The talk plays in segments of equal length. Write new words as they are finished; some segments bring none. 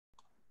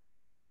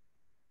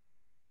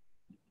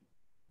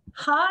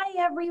Hi,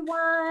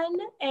 everyone,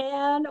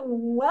 and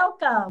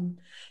welcome.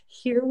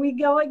 Here we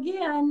go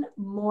again.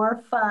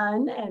 More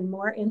fun and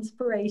more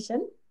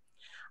inspiration.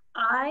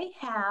 I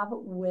have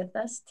with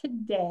us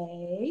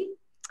today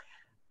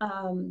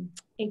um,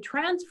 a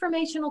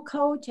transformational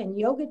coach and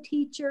yoga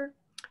teacher.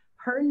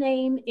 Her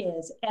name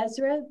is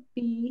Esra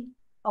B.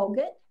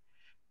 Ogut.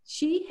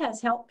 She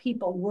has helped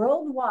people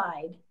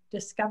worldwide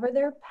discover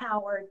their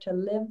power to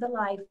live the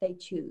life they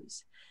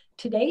choose.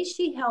 Today,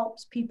 she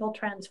helps people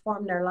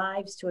transform their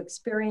lives to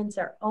experience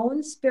their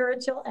own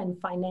spiritual and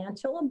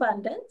financial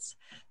abundance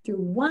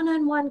through one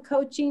on one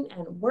coaching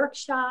and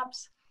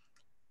workshops.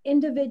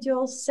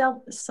 Individuals,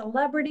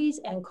 celebrities,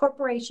 and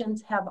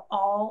corporations have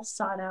all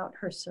sought out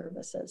her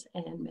services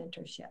and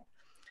mentorship.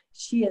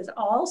 She is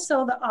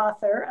also the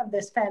author of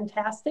this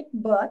fantastic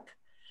book,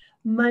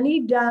 Money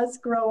Does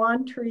Grow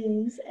on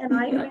Trees, and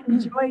I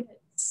enjoyed it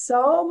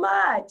so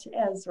much,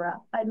 Ezra.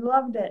 I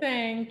loved it.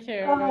 Thank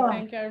you. Oh,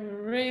 Thank you. I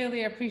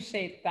really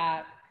appreciate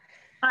that.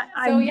 I,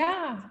 So I'm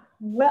yeah.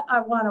 well,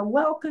 I want to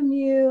welcome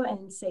you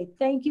and say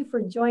thank you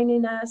for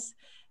joining us.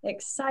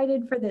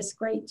 Excited for this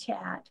great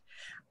chat.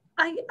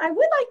 I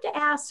would like to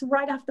ask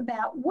right off the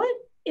bat, what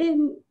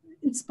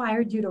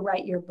inspired you to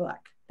write your book?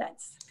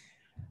 That's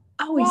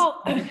always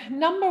Well,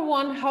 number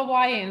one,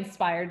 Hawaii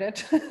inspired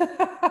it.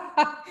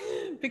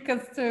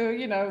 Because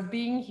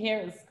being here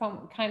is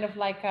kind of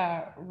like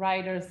a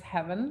writer's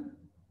heaven.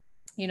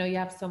 You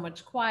have so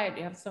much quiet,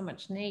 you have so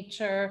much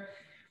nature.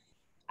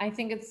 I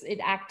think it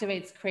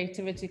activates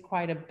creativity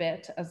quite a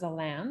bit as a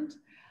land.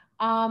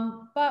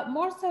 But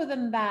more so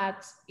than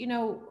that,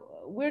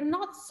 we're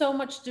not so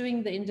much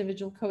doing the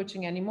individual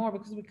coaching anymore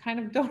because we kind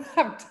of don't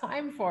have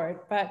time for it.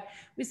 But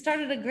we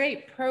started a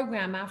great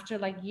program after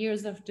like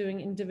years of doing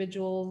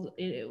individual.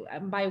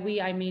 By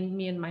we, I mean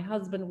me and my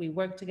husband. We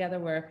work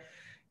together.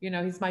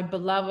 He's my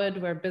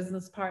beloved. We're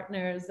business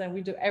partners and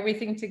we do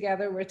everything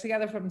together. We're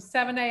together from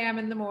 7 a.m.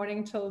 in the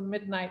morning till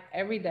midnight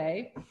every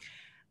day.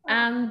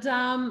 And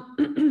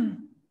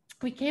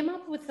we came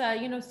up with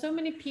so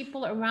many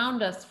people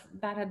around us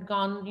that had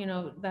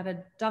gone, that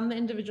had done the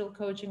individual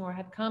coaching or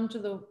had come to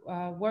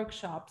the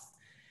workshops.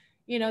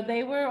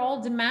 They were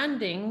all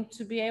demanding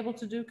to be able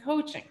to do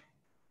coaching.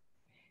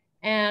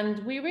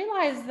 And we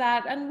realized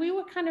that, and we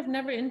were kind of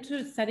never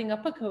into setting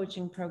up a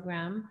coaching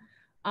program.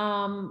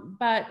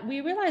 But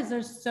we realized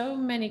there's so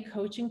many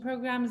coaching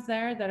programs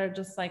there that are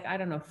just like, I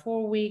don't know,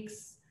 4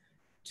 weeks,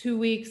 2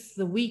 weeks,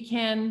 the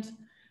weekend.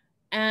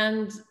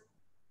 And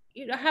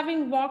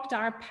having walked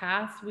our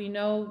path, we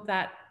know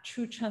that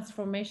true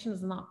transformation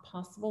is not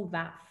possible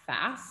that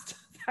fast,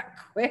 that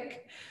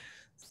quick.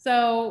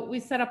 So we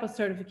set up a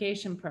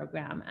certification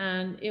program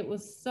and it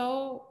was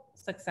so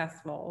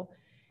successful.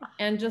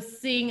 And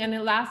just seeing, and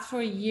it lasts for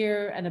a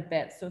year and a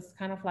bit. So it's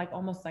kind of like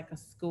almost like a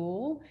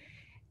school.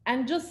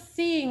 And just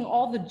seeing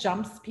all the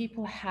jumps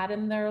people had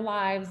in their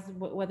lives,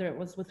 whether it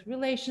was with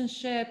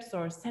relationships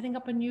or setting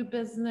up a new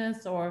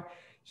business or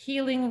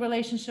healing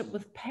relationship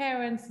with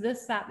parents,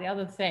 this, that, the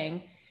other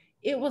thing.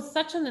 It was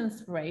such an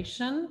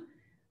inspiration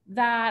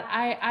that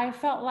I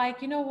felt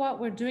like, you know what,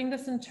 we're doing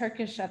this in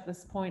Turkish at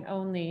this point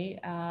only.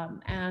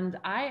 And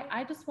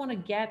I just want to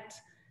get,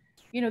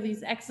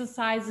 these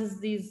exercises,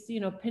 these,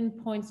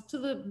 pinpoints to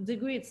the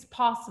degree it's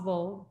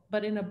possible,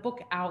 but in a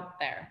book out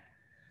there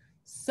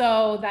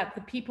so that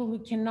the people who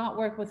cannot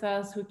work with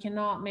us, who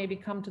cannot maybe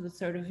come to the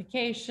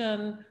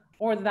certification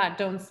or that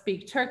don't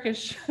speak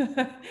Turkish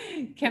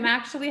can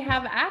actually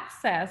have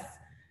access,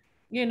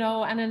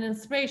 and an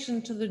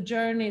inspiration to the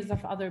journeys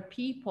of other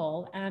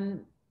people.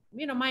 And,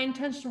 my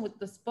intention with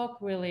this book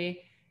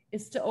really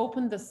is to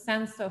open the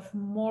sense of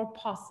more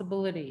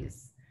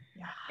possibilities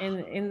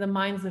in the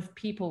minds of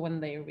people when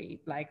they read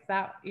like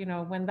that.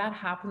 When that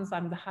happens,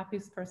 I'm the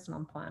happiest person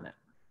on planet.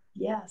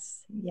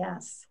 yes,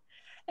 yes.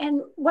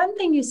 And one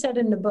thing you said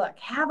in the book,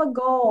 have a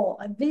goal,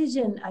 a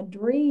vision, a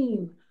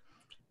dream.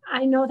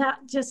 I know that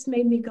just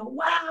made me go,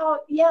 wow,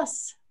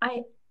 yes,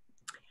 I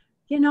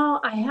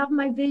have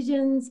my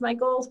visions, my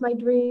goals, my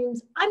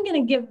dreams. I'm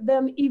going to give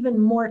them even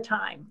more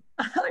time.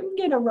 I'm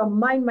going to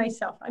remind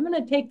myself, I'm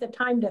going to take the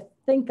time to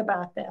think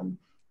about them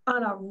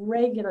on a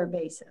regular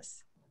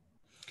basis.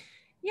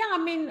 Yeah, I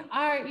mean,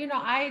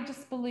 I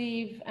just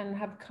believe and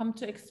have come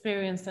to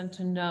experience and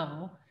to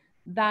know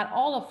that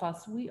all of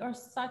us, we are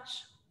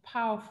such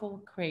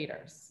powerful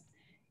creators.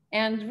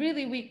 And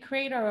really, we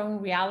create our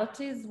own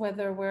realities,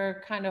 whether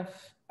we're kind of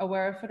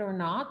aware of it or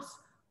not,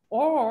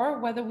 or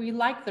whether we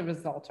like the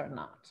result or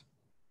not.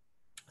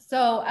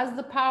 So, as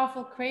the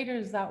powerful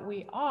creators that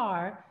we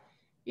are,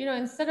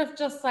 instead of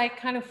just like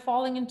kind of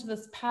falling into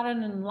this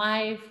pattern in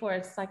life where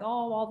it's like,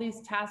 oh, all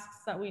these tasks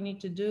that we need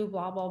to do,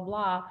 blah, blah,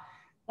 blah,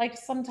 like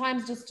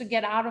sometimes just to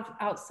get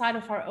outside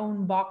of our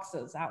own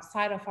boxes,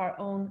 outside of our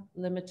own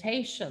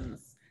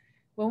limitations,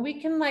 when we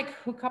can like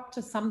hook up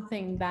to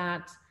something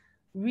that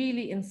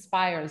really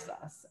inspires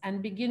us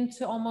and begin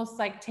to almost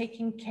like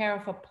taking care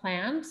of a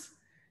plant,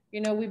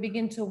 we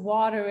begin to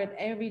water it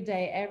every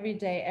day, every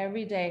day,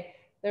 every day.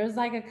 There's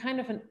like a kind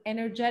of an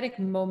energetic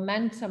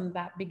momentum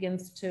that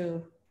begins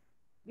to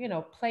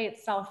play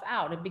itself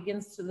out. It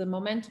begins to, the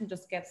momentum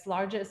just gets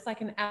larger. It's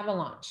like an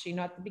avalanche.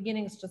 At the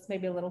beginning, it's just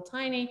maybe a little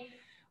tiny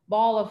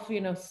ball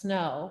of,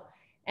 snow.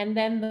 And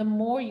then the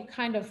more you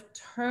kind of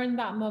turn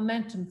that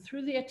momentum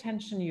through the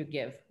attention you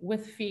give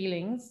with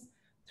feelings,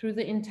 through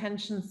the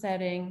intention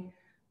setting,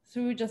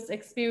 through just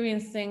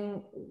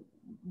experiencing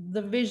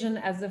the vision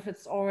as if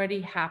it's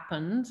already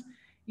happened,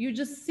 you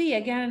just see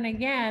again and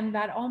again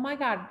that, oh my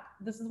God,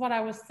 this is what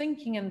I was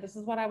thinking and this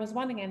is what I was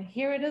wanting, and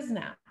here it is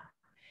now.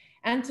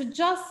 And to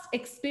just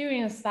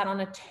experience that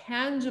on a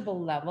tangible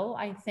level,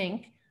 I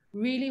think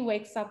really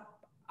wakes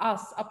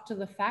us up to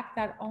the fact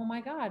that, oh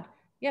my God,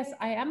 yes,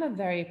 I am a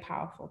very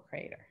powerful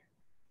creator.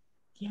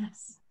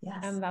 Yes, yes.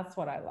 And that's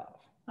what I love.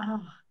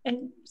 Oh,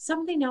 and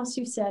something else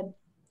you said,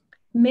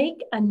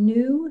 make a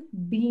new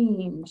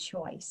being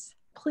choice.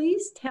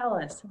 Please tell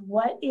us,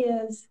 what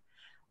is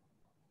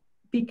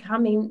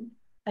becoming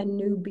a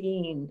new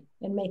being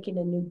and making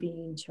a new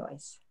being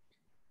choice?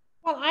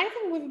 Well, I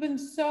think we've been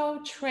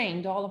so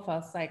trained, all of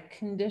us, like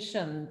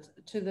conditioned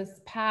to this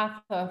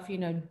path of,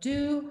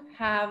 do,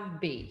 have,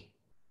 be.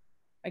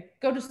 Like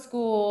go to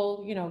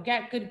school,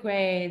 get good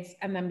grades,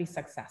 and then be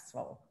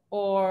successful.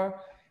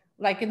 Or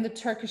like in the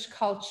Turkish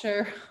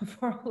culture,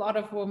 for a lot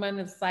of women,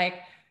 it's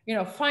like,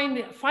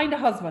 find a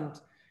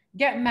husband,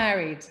 get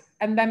married,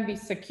 and then be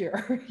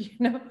secure.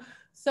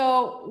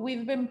 So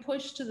we've been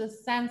pushed to the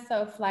sense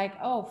of like,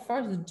 oh,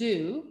 first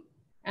do,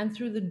 and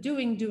through the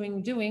doing,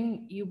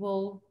 you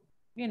will,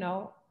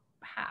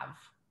 have,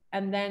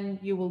 and then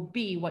you will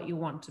be what you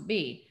want to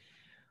be.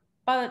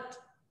 But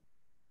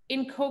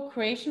in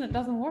co-creation, it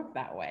doesn't work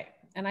that way.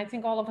 And I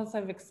think all of us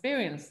have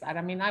experienced that.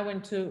 I mean, I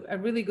went to a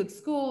really good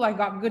school, I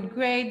got good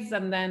grades,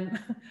 and then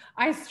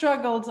I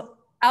struggled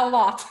a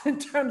lot in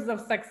terms of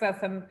success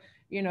and,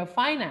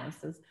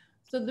 finances.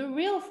 So the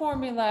real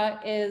formula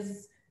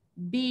is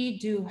be,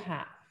 do,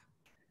 have.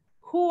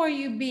 Who are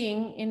you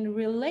being in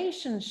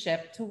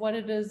relationship to what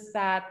it is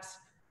that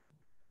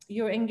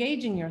you're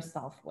engaging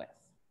yourself with?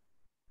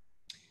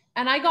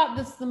 And I got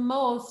this the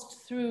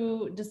most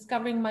through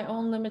discovering my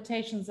own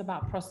limitations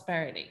about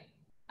prosperity.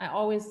 I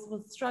always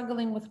was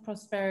struggling with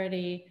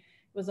prosperity.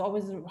 It was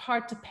always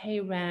hard to pay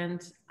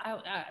rent.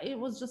 It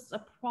was just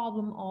a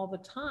problem all the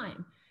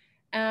time.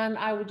 And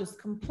I would just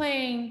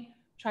complain,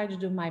 try to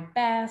do my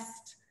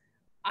best.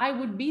 I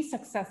would be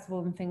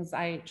successful in things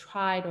I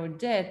tried or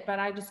did, but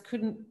I just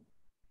couldn't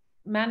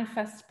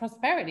manifest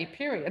prosperity,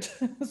 period.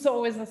 It was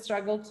always a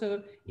struggle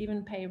to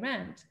even pay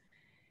rent.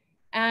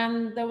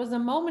 And there was a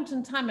moment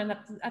in time, and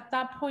at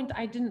that point,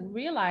 I didn't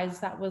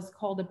realize that was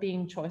called a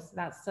being choice.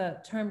 That's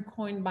a term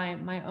coined by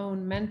my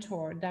own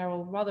mentor,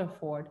 Daryl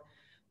Rutherford.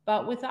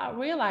 But without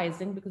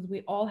realizing, because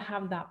we all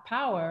have that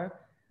power,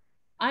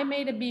 I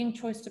made a being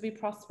choice to be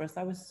prosperous.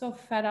 I was so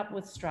fed up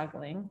with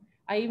struggling.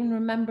 I even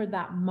remember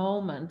that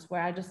moment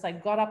where I just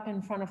like got up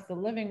in front of the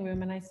living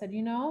room and I said,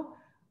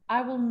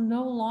 I will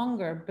no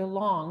longer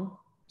belong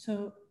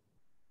to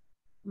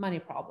money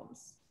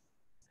problems.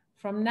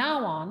 From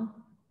now on,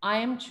 I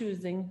am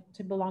choosing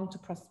to belong to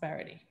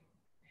prosperity.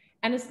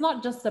 And it's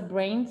not just a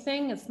brain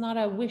thing. It's not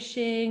a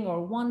wishing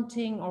or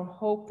wanting or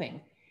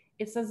hoping.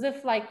 It's as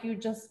if like you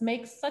just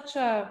make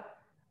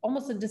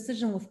almost a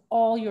decision with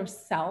all your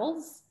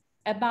cells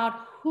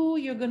about who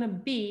you're going to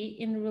be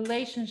in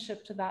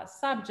relationship to that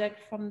subject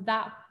from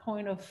that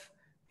point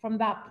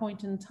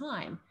in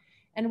time.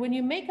 And when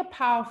you make a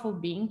powerful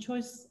being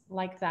choice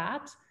like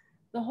that,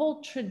 the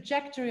whole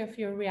trajectory of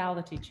your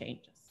reality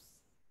changes.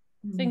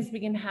 Things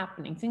begin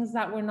happening. Things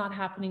that were not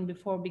happening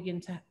before begin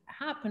to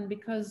happen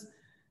because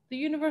the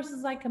universe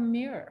is like a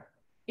mirror.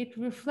 It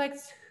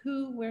reflects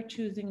who we're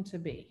choosing to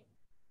be.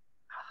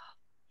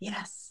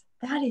 Yes,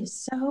 that is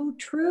so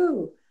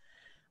true.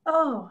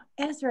 Oh,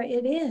 Esra,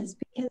 it is,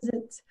 because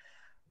it's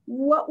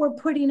what we're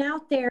putting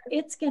out there,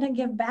 it's going to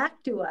give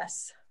back to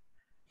us.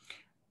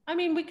 I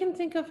mean, we can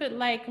think of it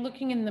like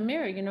looking in the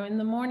mirror. In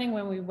the morning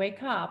when we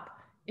wake up,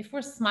 if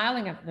we're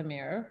smiling at the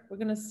mirror, we're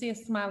going to see a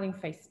smiling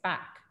face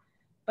back.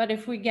 But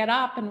if we get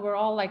up and we're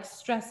all like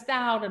stressed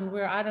out and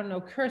we're, I don't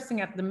know, cursing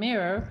at the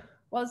mirror,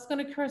 well, it's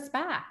going to curse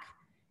back.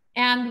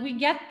 And we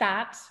get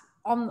that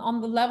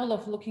on the level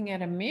of looking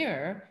at a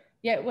mirror.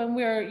 Yet when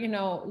we're,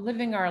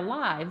 living our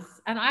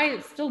lives, and I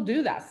still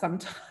do that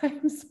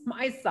sometimes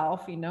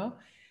myself,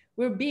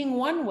 we're being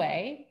one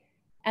way,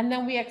 and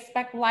then we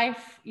expect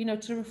life,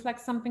 to reflect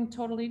something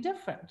totally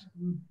different.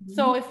 Mm-hmm.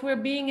 So if we're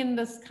being in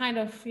this kind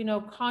of,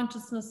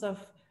 consciousness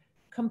of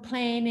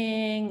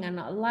complaining and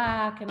a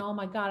lack and, oh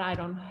my God, I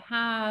don't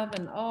have,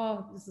 and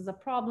oh, this is a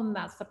problem,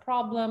 that's the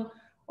problem,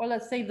 or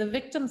let's say the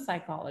victim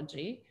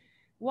psychology,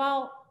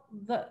 well,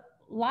 the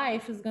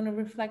life is going to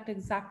reflect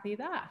exactly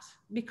that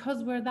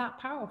because we're that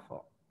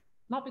powerful.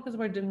 Not because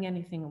we're doing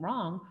anything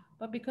wrong,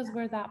 but because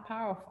we're that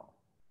powerful.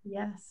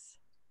 Yes.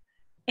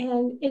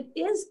 And it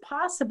is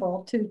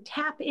possible to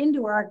tap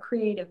into our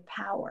creative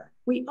power.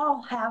 We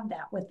all have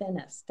that within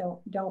us,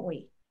 don't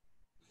we?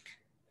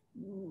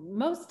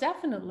 Most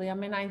definitely. I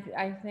mean,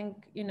 I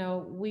think,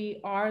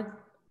 we are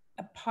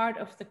a part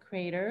of the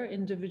creator,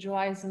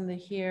 individualized in the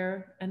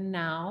here and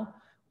now,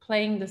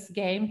 playing this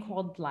game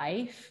called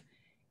life.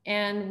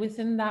 And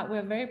within that,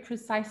 we're very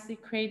precisely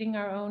creating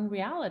our own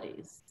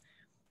realities.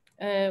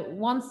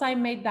 Once I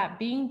made that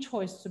being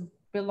choice to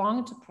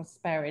belong to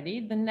prosperity,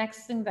 the next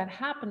thing that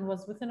happened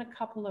was within a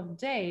couple of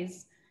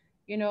days,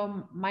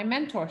 my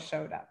mentor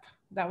showed up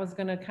that was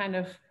going to kind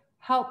of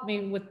help me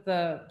with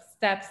the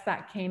steps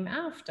that came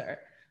after.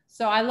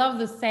 So I love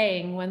the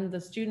saying, when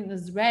the student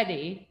is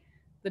ready,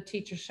 the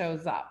teacher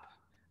shows up.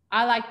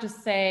 I like to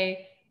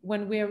say,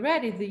 when we're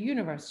ready, the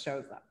universe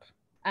shows up.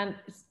 And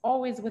it's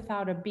always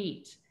without a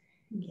beat.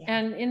 Yeah.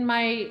 And in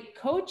my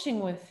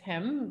coaching with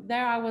him,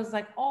 there I was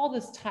like all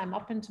this time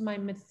up into my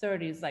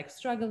mid-30s, like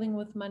struggling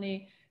with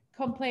money,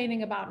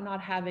 complaining about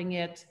not having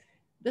it,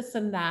 this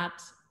and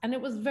that. And it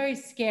was very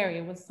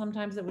scary.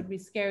 Sometimes it would be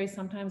scary,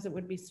 sometimes it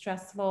would be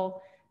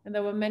stressful. And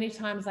there were many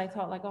times I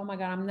thought like, oh my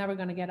God, I'm never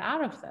going to get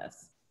out of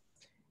this.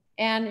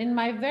 And in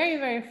my very,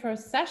 very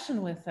first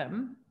session with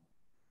him,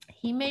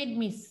 he made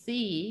me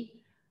see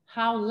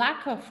how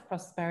lack of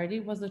prosperity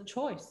was a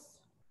choice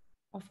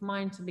of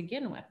mine to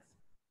begin with.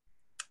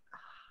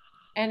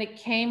 And it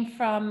came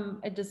from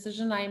a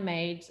decision I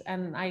made,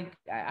 and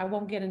I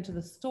won't get into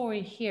the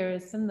story here,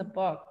 it's in the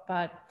book,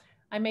 but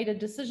I made a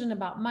decision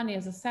about money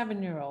as a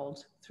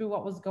 7-year-old through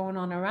what was going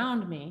on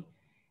around me.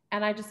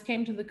 And I just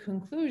came to the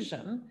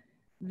conclusion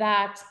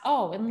that,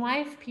 in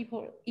life,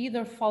 people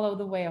either follow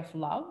the way of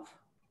love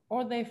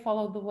or they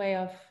follow the way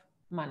of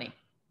money.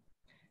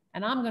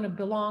 And I'm going to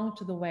belong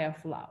to the way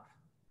of love.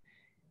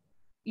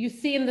 You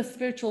see in the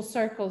spiritual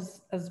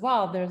circles as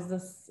well, there's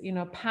this,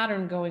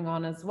 pattern going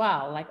on as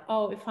well. Like,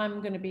 if I'm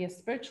going to be a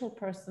spiritual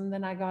person,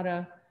 then I got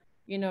to,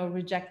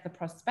 reject the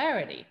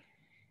prosperity.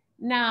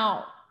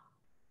 Now,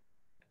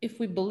 if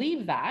we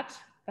believe that,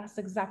 that's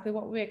exactly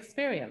what we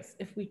experience.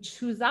 If we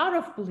choose out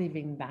of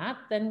believing that,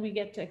 then we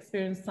get to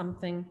experience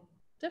something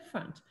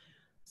different.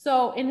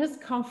 So in his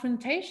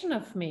confrontation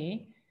of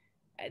me,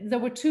 there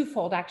were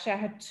twofold. Actually, I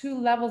had two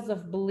levels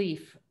of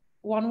belief.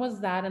 One was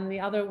that, and the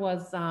other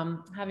was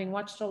having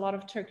watched a lot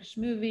of Turkish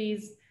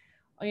movies.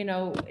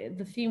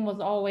 The theme was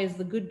always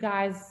the good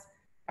guys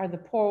are the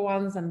poor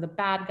ones and the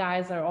bad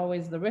guys are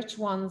always the rich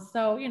ones.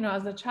 So,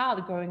 as a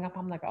child growing up,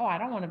 I'm like, I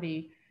don't want to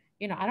be,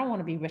 I don't want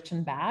to be rich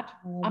and bad.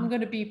 I'm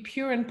going to be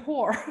pure and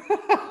poor.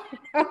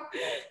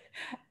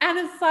 And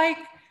it's like,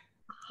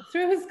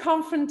 through his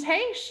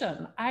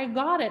confrontation, I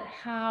got it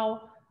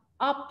how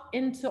up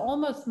into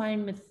almost my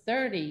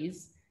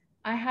mid-30s,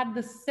 I had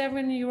the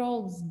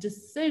 7-year-old's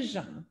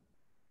decision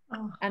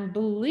and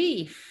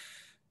belief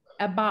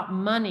about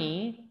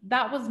money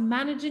that was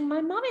managing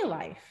my money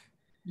life.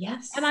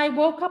 Yes. And I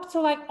woke up to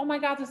like, oh my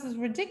God, this is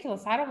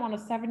ridiculous. I don't want a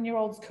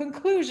 7-year-old's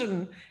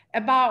conclusion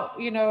about,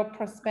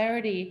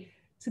 prosperity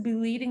to be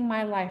leading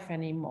my life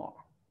anymore.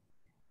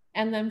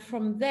 And then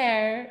from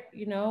there,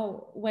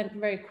 went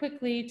very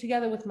quickly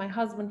together with my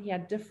husband. He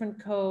had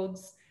different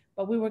codes,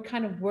 but we were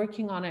kind of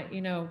working on it,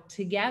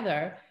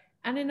 together.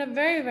 And in a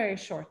very, very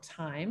short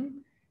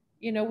time,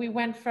 we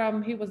went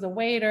from, he was a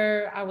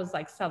waiter, I was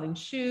like selling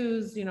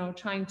shoes,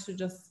 trying to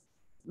just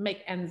make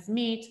ends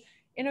meet.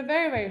 In a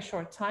very, very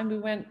short time, we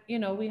went,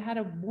 we had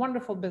a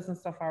wonderful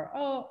business of our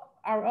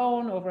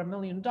own, over $1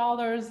 million,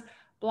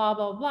 blah,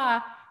 blah,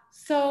 blah.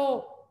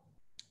 So,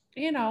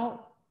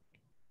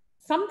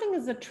 something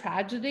is a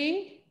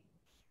tragedy,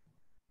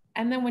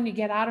 and then when you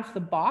get out of the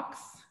box,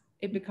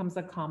 it becomes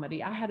a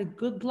comedy. I had a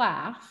good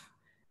laugh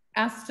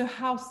as to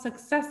how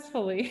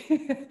successfully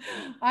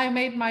I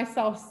made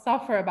myself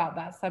suffer about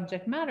that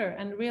subject matter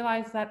and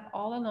realized that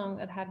all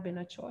along it had been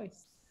a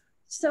choice.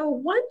 So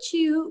once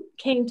you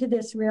came to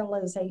this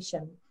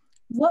realization,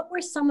 what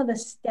were some of the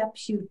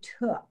steps you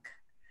took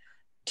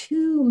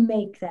to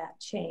make that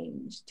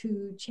change,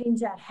 to change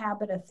that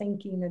habit of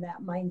thinking or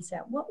that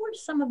mindset? What were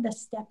some of the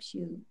steps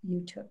you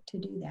took to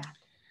do that?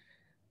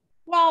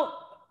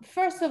 Well,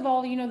 first of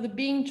all, the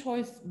being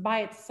choice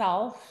by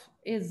itself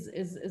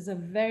is a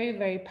very,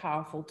 very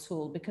powerful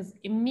tool, because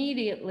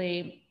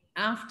immediately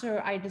after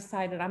I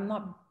decided I'm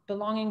not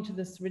belonging to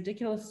this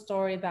ridiculous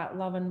story that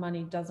love and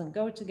money doesn't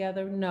go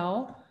together.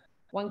 No,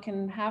 one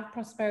can have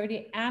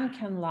prosperity and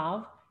can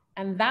love.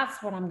 And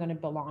that's what I'm going to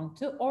belong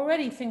to.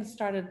 Already things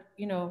started,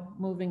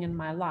 moving in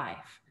my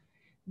life.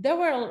 There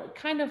were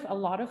kind of a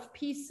lot of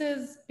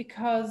pieces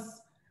because,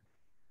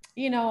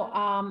 in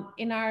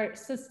our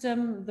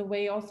system, the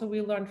way also we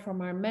learned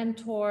from our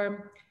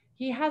mentor,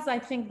 he has, I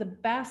think, the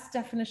best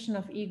definition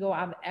of ego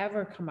I've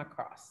ever come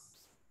across.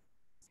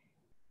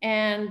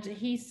 And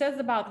he says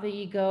about the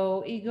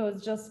ego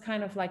is just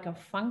kind of like a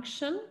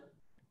function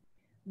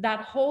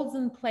that holds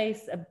in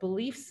place a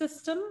belief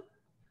system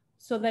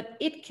so that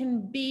it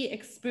can be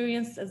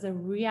experienced as a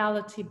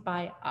reality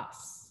by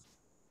us.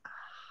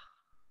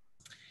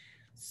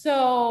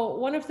 So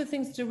one of the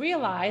things to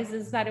realize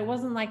is that it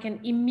wasn't like an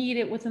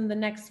immediate within the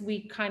next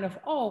week kind of,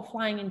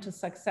 flying into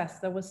success.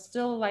 There was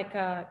still like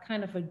a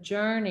kind of a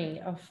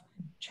journey of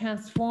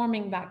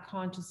transforming that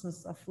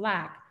consciousness of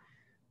lack.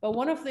 But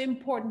one of the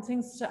important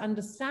things to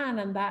understand,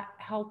 and that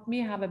helped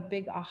me have a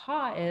big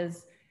aha,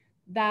 is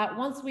that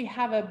once we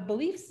have a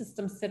belief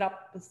system set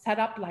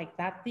up like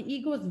that, the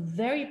ego is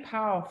very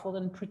powerful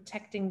in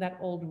protecting that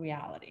old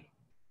reality.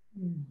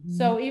 Mm-hmm.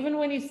 So even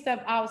when you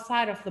step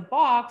outside of the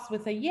box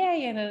with a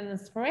yay and an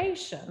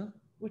inspiration,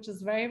 which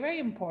is very, very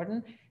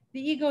important,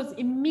 the ego is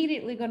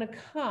immediately going to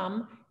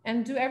come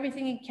and do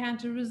everything it can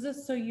to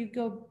resist. So you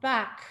go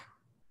back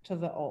to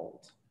the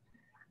old.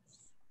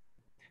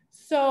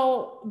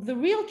 So the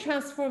real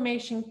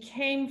transformation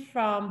came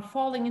from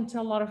falling into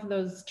a lot of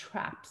those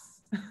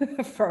traps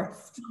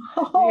first,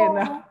 you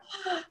know.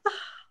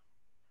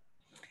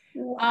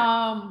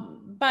 Wow.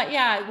 But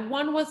yeah,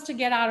 one was to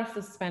get out of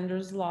the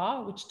spender's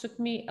law, which took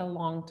me a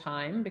long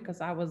time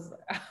because I was,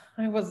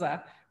 I was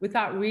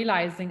without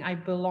realizing I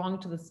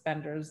belonged to the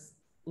spender's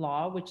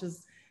law, which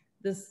is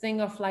this thing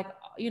of like,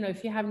 you know,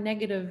 if you have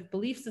negative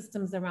belief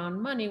systems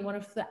around money, one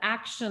of the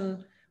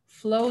action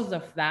flows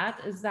of that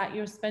is that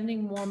you're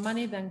spending more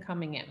money than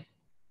coming in,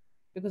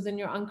 because in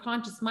your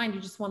unconscious mind,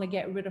 you just want to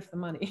get rid of the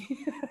money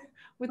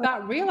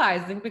without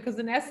realizing, because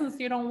in essence,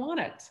 you don't want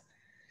it.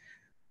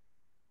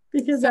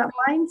 Because So that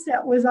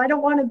mindset was, I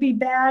don't want to be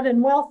bad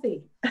and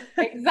wealthy.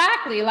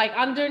 exactly, like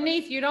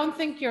underneath, you don't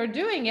think you're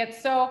doing it.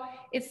 So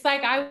it's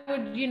like I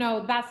would, you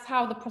know, that's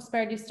how the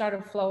prosperity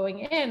started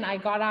flowing in. I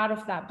got out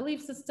of that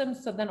belief system.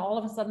 So then all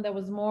of a sudden there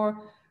was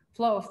more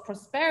flow of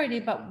prosperity,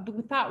 but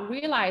without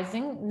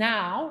realizing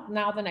now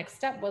the next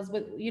step was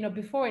with, you know,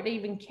 before it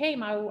even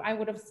came, I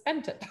would have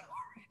spent it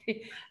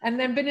already and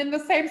then been in the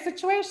same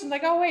situation.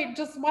 Like, oh, wait,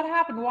 just what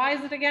happened? Why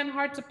is it again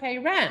hard to pay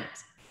rent?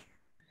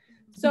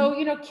 So,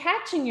 you know,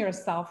 catching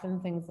yourself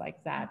and things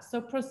like that.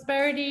 So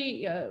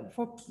prosperity,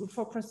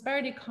 for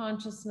prosperity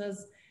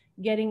consciousness,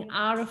 getting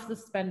out of the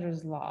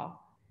spender's law,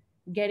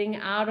 getting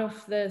out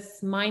of this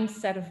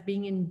mindset of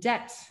being in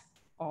debt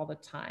all the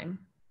time,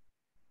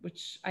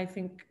 which I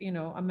think, you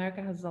know,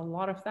 America has a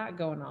lot of that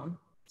going on.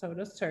 So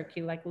does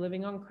Turkey, like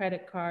living on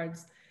credit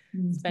cards,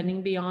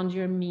 spending beyond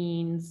your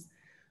means.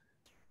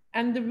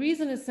 And the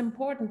reason it's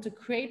important to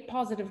create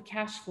positive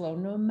cash flow,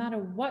 no matter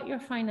what your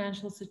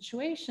financial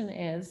situation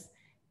is,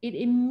 it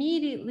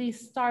immediately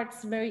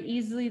starts very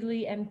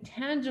easily and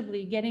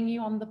tangibly getting you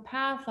on the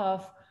path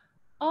of,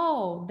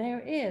 oh,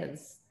 there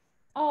is.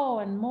 Oh,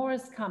 and more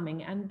is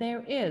coming. And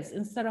there is,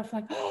 instead of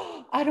like,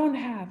 oh, I don't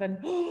have. And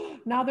oh,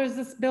 now there's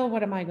this bill.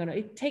 What am I going to?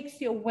 It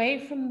takes you away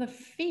from the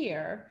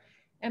fear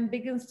and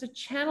begins to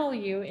channel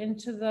you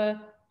into the,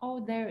 oh,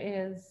 there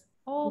is.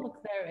 Oh,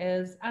 look, there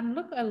is. And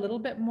look, a little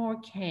bit more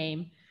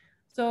came.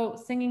 So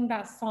singing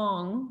that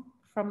song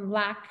from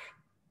lack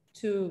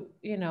to,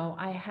 you know,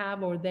 I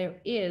have or there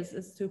is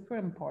super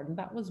important.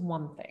 That was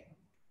one thing.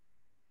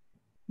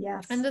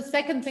 Yes. And the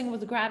second thing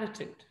was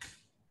gratitude.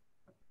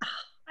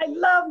 I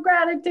love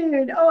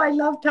gratitude. Oh, I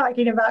love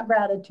talking about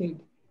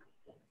gratitude.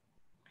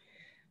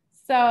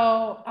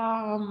 So,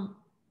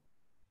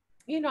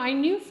 you know, I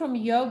knew from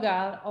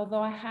yoga,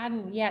 although I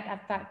hadn't yet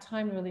at that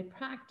time really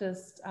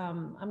practiced.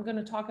 I'm going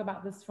to talk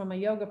about this from a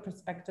yoga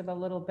perspective a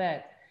little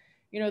bit.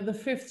 You know, the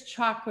fifth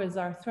chakra is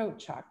our throat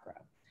chakra.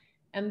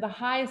 And the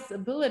highest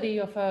ability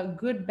of a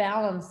good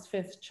balanced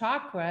fifth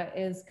chakra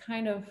is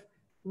kind of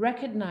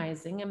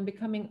recognizing and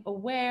becoming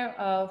aware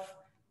of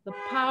the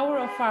power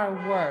of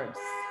our words.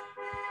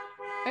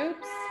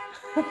 Oops.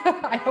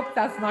 I hope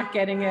that's not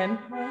getting in.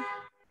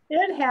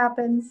 It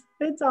happens.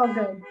 It's all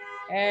good.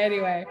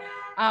 Anyway,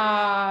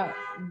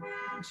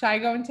 should I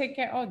go and take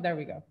care? Oh, there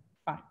we go.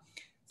 Fine.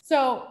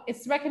 So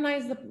it's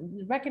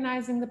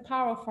recognizing the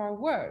power of our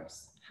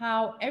words.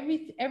 How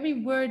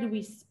every word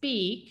we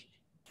speak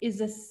is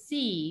a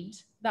seed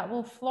that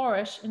will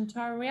flourish into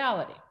our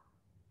reality.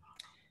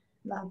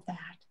 Love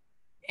that.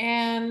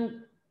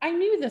 And I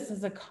knew this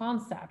as a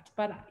concept,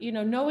 but you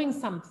know, knowing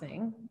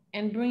something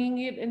and bringing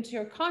it into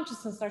your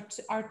consciousness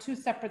are two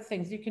separate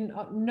things. You can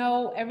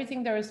know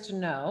everything there is to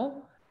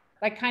know,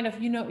 like kind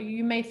of, you know,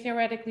 you may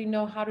theoretically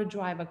know how to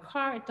drive a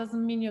car. It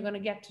doesn't mean you're going to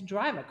get to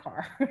drive a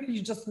car.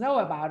 You just know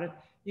about it.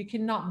 You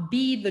cannot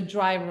be the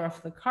driver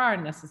of the car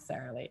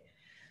necessarily.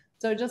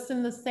 So just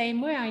in the same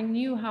way, I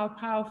knew how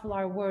powerful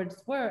our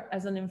words were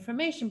as an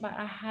information, but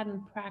I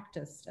hadn't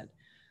practiced it.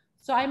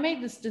 So I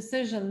made this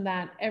decision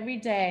that every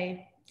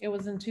day, it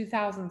was in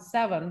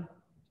 2007,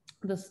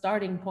 the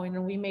starting point,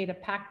 and we made a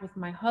pact with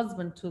my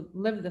husband to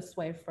live this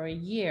way for a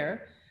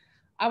year.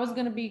 I was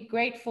going to be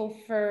grateful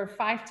for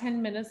 5-10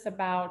 minutes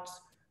about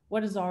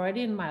what is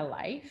already in my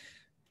life,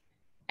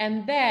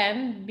 and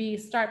then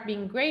start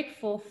being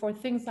grateful for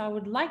things I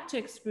would like to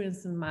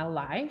experience in my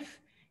life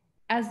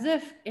as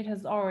if it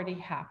has already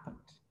happened.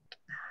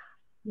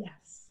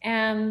 Yes.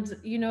 And,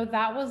 you know,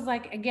 that was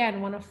like,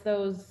 again, one of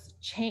those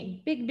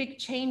big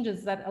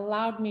changes that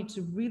allowed me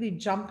to really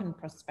jump in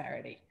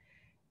prosperity.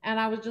 And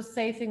I would just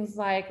say things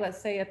like, let's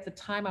say at the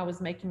time I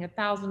was making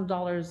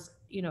 $1,000,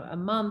 you know, a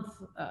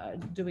month,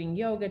 doing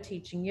yoga,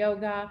 teaching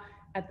yoga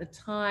at the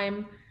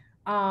time.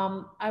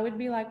 I would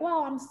be like, well,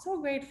 I'm so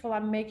grateful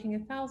I'm making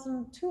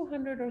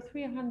 1,200 or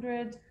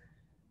 300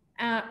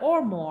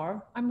 or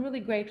more. I'm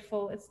really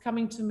grateful. It's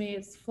coming to me.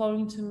 It's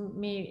flowing to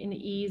me in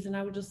ease. And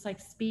I would just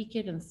like speak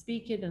it and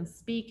speak it and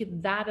speak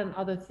it, that and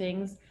other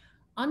things,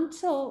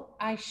 until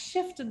I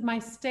shifted my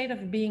state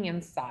of being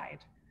inside,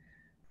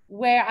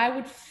 where I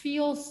would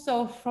feel,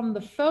 so from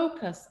the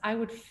focus, I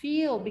would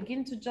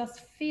begin to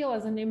just feel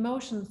as an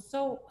emotion,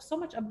 so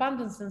much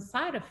abundance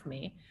inside of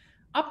me,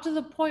 up to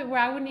the point where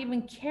I wouldn't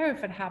even care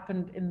if it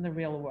happened in the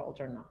real world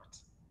or not.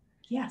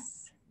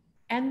 Yes.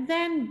 And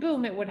then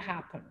boom, it would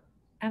happen.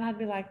 And I'd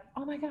be like,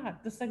 oh my God,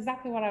 this is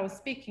exactly what I was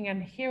speaking.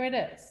 And here it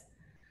is.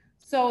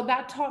 So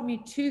that taught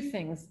me two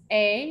things.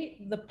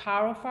 A, the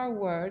power of our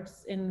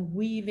words in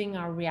weaving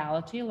our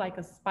reality like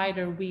a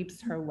spider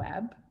weaves her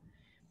web.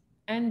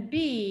 And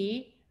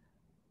B,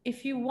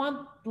 if you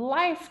want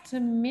life to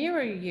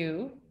mirror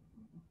you,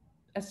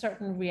 a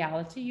certain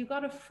reality, you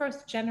got to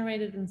first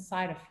generate it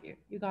inside of you.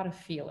 You got to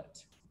feel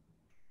it.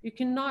 You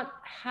cannot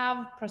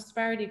have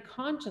prosperity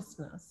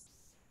consciousness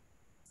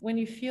when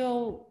you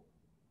feel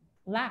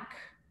lack.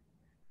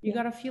 You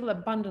got to feel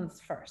abundance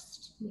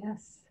first.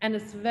 Yes. And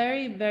it's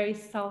very, very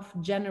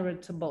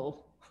self-generatable,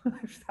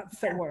 if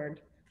that's a word.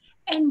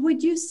 And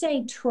would you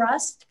say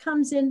trust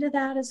comes into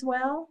that as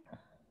well?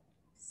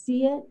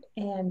 See it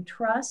and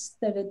trust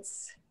that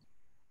it's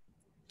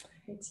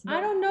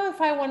I don't know if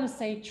I want to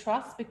say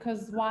trust,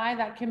 because why?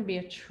 That can be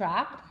a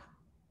trap.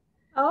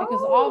 Oh.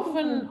 Because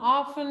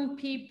often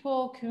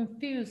people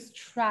confuse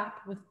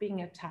trap with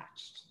being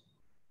attached.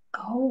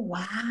 Oh,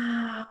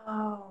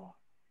 wow.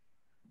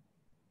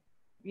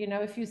 You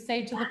know, if you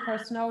say to the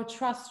person, oh,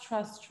 trust,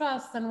 trust,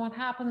 trust, then what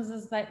happens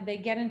is that they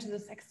get into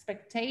this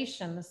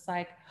expectation. It's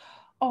like,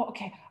 oh,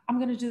 okay, I'm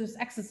going to do this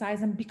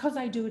exercise, and because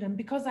I do it and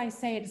because I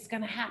say it, it's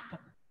going to happen.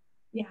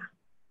 Yeah.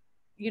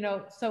 You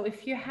know, so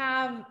if you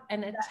have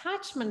an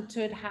attachment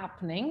to it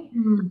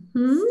happening,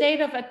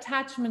 state of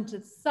attachment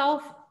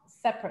itself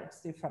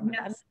separates you from it.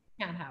 And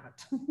you can't have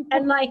it.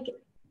 And like,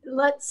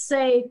 let's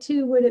say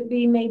too, would it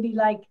be maybe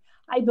like,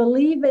 I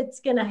believe it's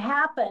going to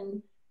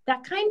happen.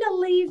 That kind of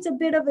leaves a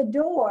bit of a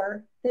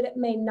door that it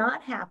may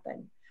not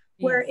happen.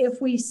 Where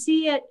if we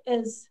see it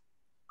as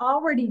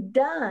already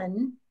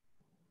done,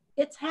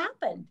 it's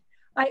happened.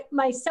 I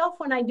myself,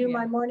 when I do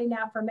my morning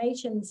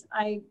affirmations,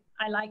 I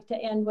like to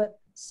end with,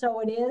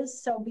 so it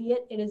is, so be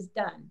it, it is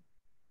done.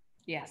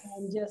 Yes.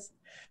 And just,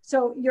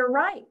 so you're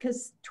right,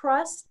 because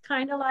trust,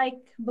 kind of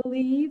like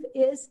believe,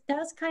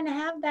 does kind of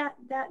have that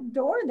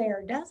door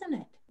there, doesn't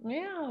it?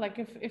 Yeah, like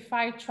if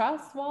I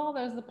trust, well,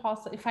 there's the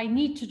possibility. If I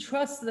need to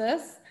trust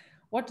this,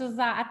 what does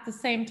that at the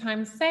same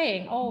time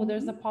saying? Oh,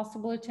 there's a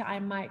possibility I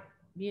might,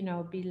 you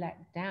know, be let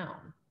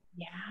down.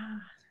 Yeah.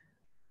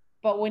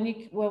 But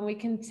when we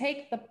can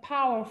take the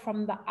power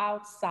from the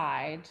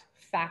outside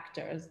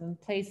factors and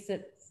place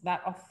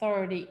that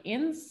authority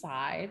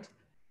inside,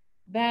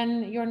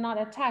 then you're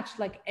not attached.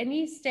 Like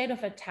any state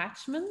of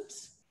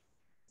attachment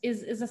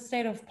is a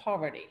state of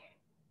poverty.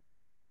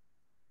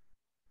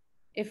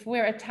 If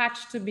we're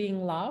attached to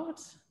being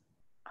loved,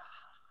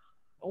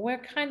 we're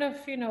kind of,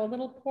 you know, a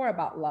little poor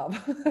about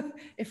love.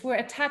 If we're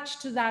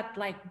attached to that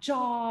like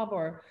job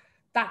or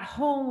that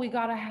home we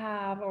gotta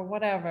have or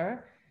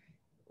whatever,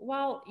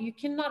 well, you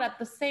cannot at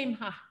the same,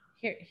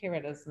 here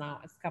it is now,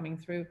 it's coming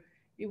through.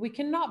 We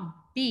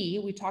cannot be,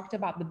 we talked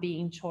about the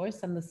being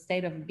choice and the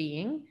state of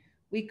being.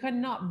 We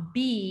cannot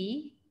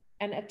be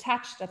and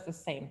attached at the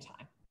same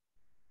time.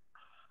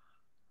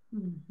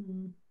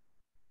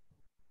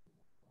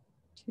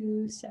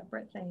 Two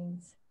separate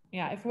things.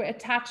 Yeah, if we're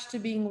attached to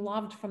being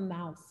loved from the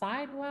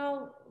outside,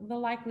 well, the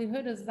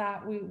likelihood is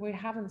that we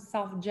haven't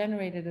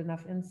self-generated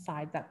enough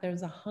inside, that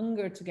there's a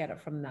hunger to get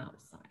it from the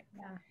outside.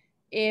 Yeah.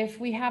 If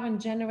we haven't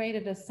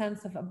generated a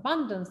sense of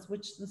abundance,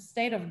 which the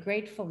state of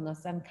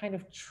gratefulness and kind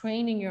of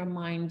training your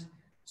mind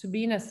to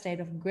be in a state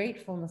of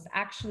gratefulness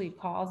actually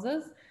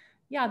causes,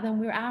 yeah, then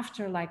we're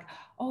after like,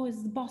 oh,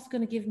 is the boss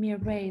going to give me a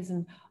raise?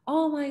 And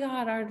oh my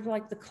God,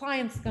 like the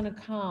client's going to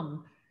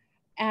come.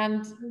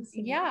 And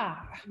yeah,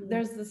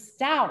 there's this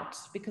doubt,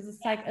 because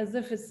it's like as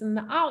if it's in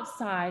the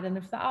outside, and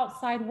if the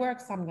outside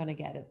works, I'm going to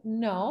get it.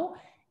 No,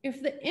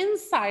 if the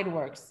inside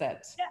works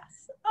it,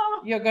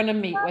 you're going to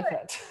meet with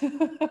it.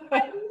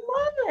 I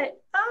love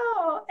it.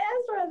 Oh,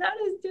 Esra, that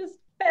is just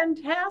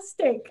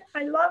fantastic.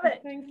 I love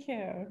it. Thank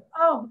you.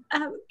 Oh,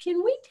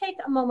 can we take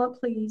a moment,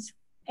 please,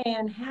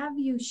 and have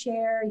you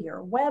share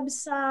your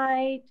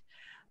website,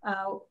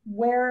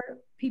 where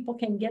people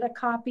can get a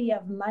copy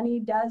of Money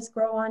Does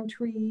Grow on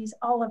Trees,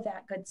 all of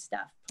that good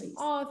stuff, please.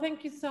 Oh,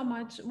 thank you so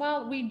much.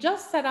 Well, we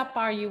just set up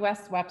our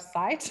US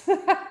website.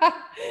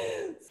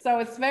 So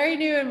it's very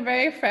new and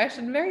very fresh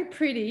and very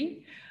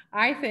pretty,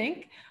 I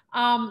think.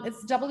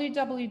 It's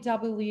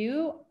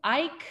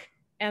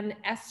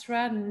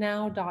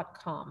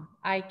www.ikeandesranow.com.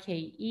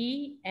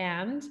 IKE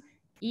and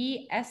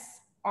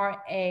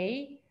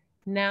ESRA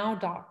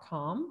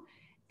now.com.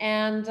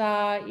 And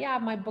yeah,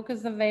 my book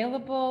is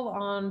available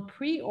on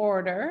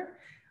pre-order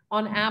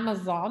on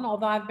Amazon,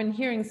 although I've been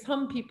hearing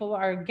some people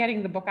are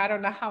getting the book. I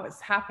don't know how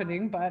it's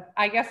happening, but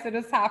I guess it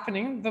is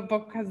happening. The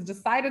book has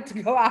decided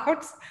to go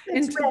out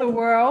into the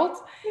world.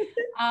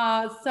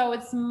 So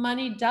it's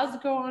Money Does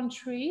Grow on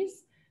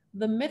Trees,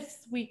 the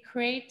myths we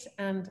create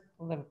and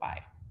live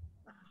by.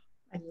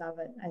 I love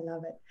it. I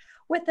love it.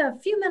 With a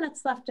few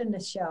minutes left in the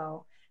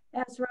show,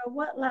 Ezra,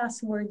 what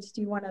last words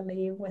do you want to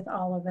leave with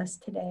all of us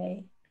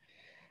today?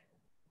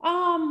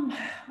 Um,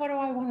 what do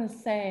I want to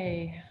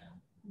say?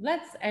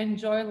 Let's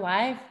enjoy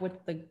life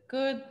with the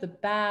good, the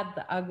bad,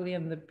 the ugly,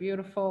 and the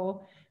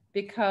beautiful.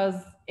 Because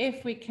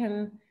if we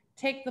can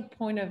take the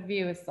point of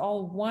view, it's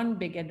all one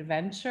big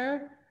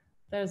adventure,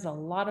 there's a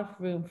lot of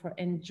room for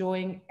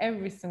enjoying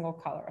every single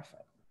color of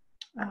it.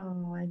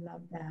 Oh, I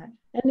love that.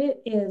 And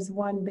it is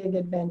one big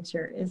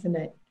adventure, isn't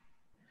it?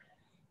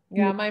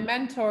 Yeah, my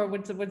mentor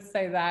would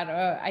say that.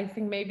 I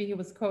think maybe he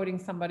was quoting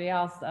somebody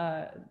else,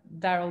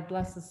 Daryl,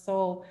 bless his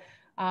soul.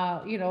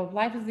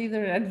 Life is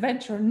either an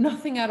adventure or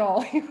nothing at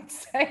all, he would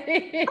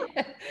say.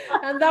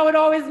 And that would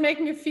always make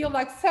me feel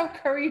like so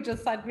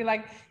courageous. I'd be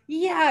like,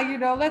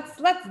 yeah, let's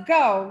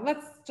go.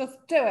 Let's just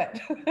do it.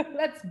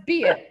 Let's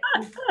be it.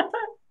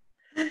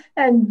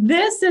 And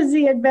this is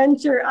the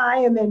adventure I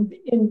am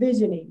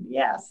envisioning.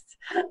 Yes.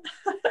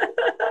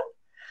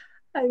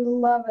 I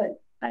love it.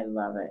 I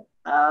love it.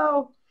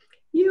 Oh,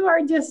 you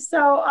are just so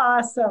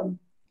awesome.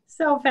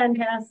 So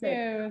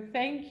fantastic.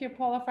 Thank you,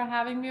 Paula, for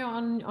having me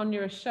on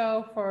your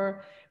show,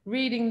 for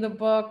reading the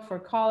book, for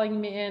calling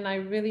me in. I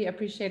really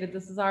appreciate it.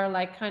 This is our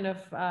like kind of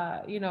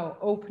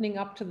opening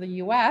up to the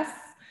US.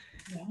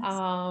 Yes.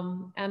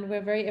 And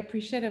we're very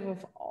appreciative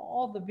of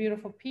all the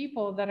beautiful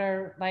people that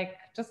are like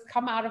just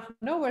come out of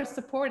nowhere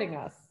supporting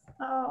us.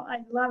 Oh, I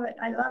love it.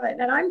 I love it.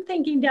 And I'm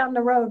thinking down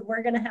the road,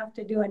 we're going to have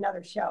to do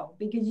another show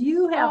because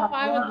you have Oh, a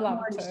I would lot love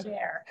more to to.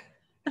 share.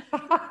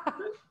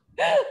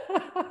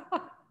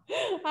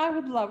 I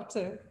would love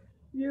to.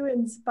 You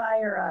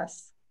inspire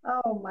us.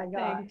 Oh my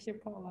Thank gosh. you,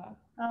 Paula.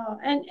 Oh,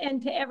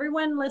 and to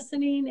everyone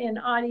listening in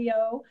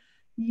audio,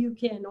 you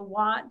can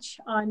watch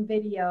on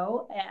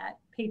video at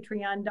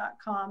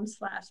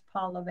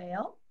patreon.com/Paula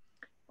Vail,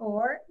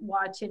 or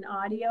watch in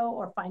audio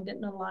or find it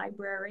in the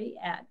library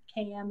at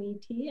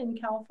KMET in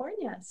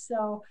California.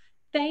 So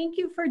thank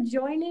you for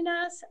joining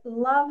us.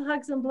 Love,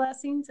 hugs, and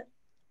blessings.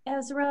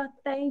 Ezra,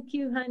 thank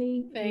you,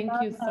 honey. Thank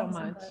Love, you so hugs,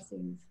 and much.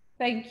 blessings.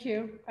 Thank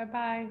you. Bye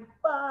bye.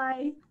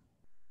 Bye.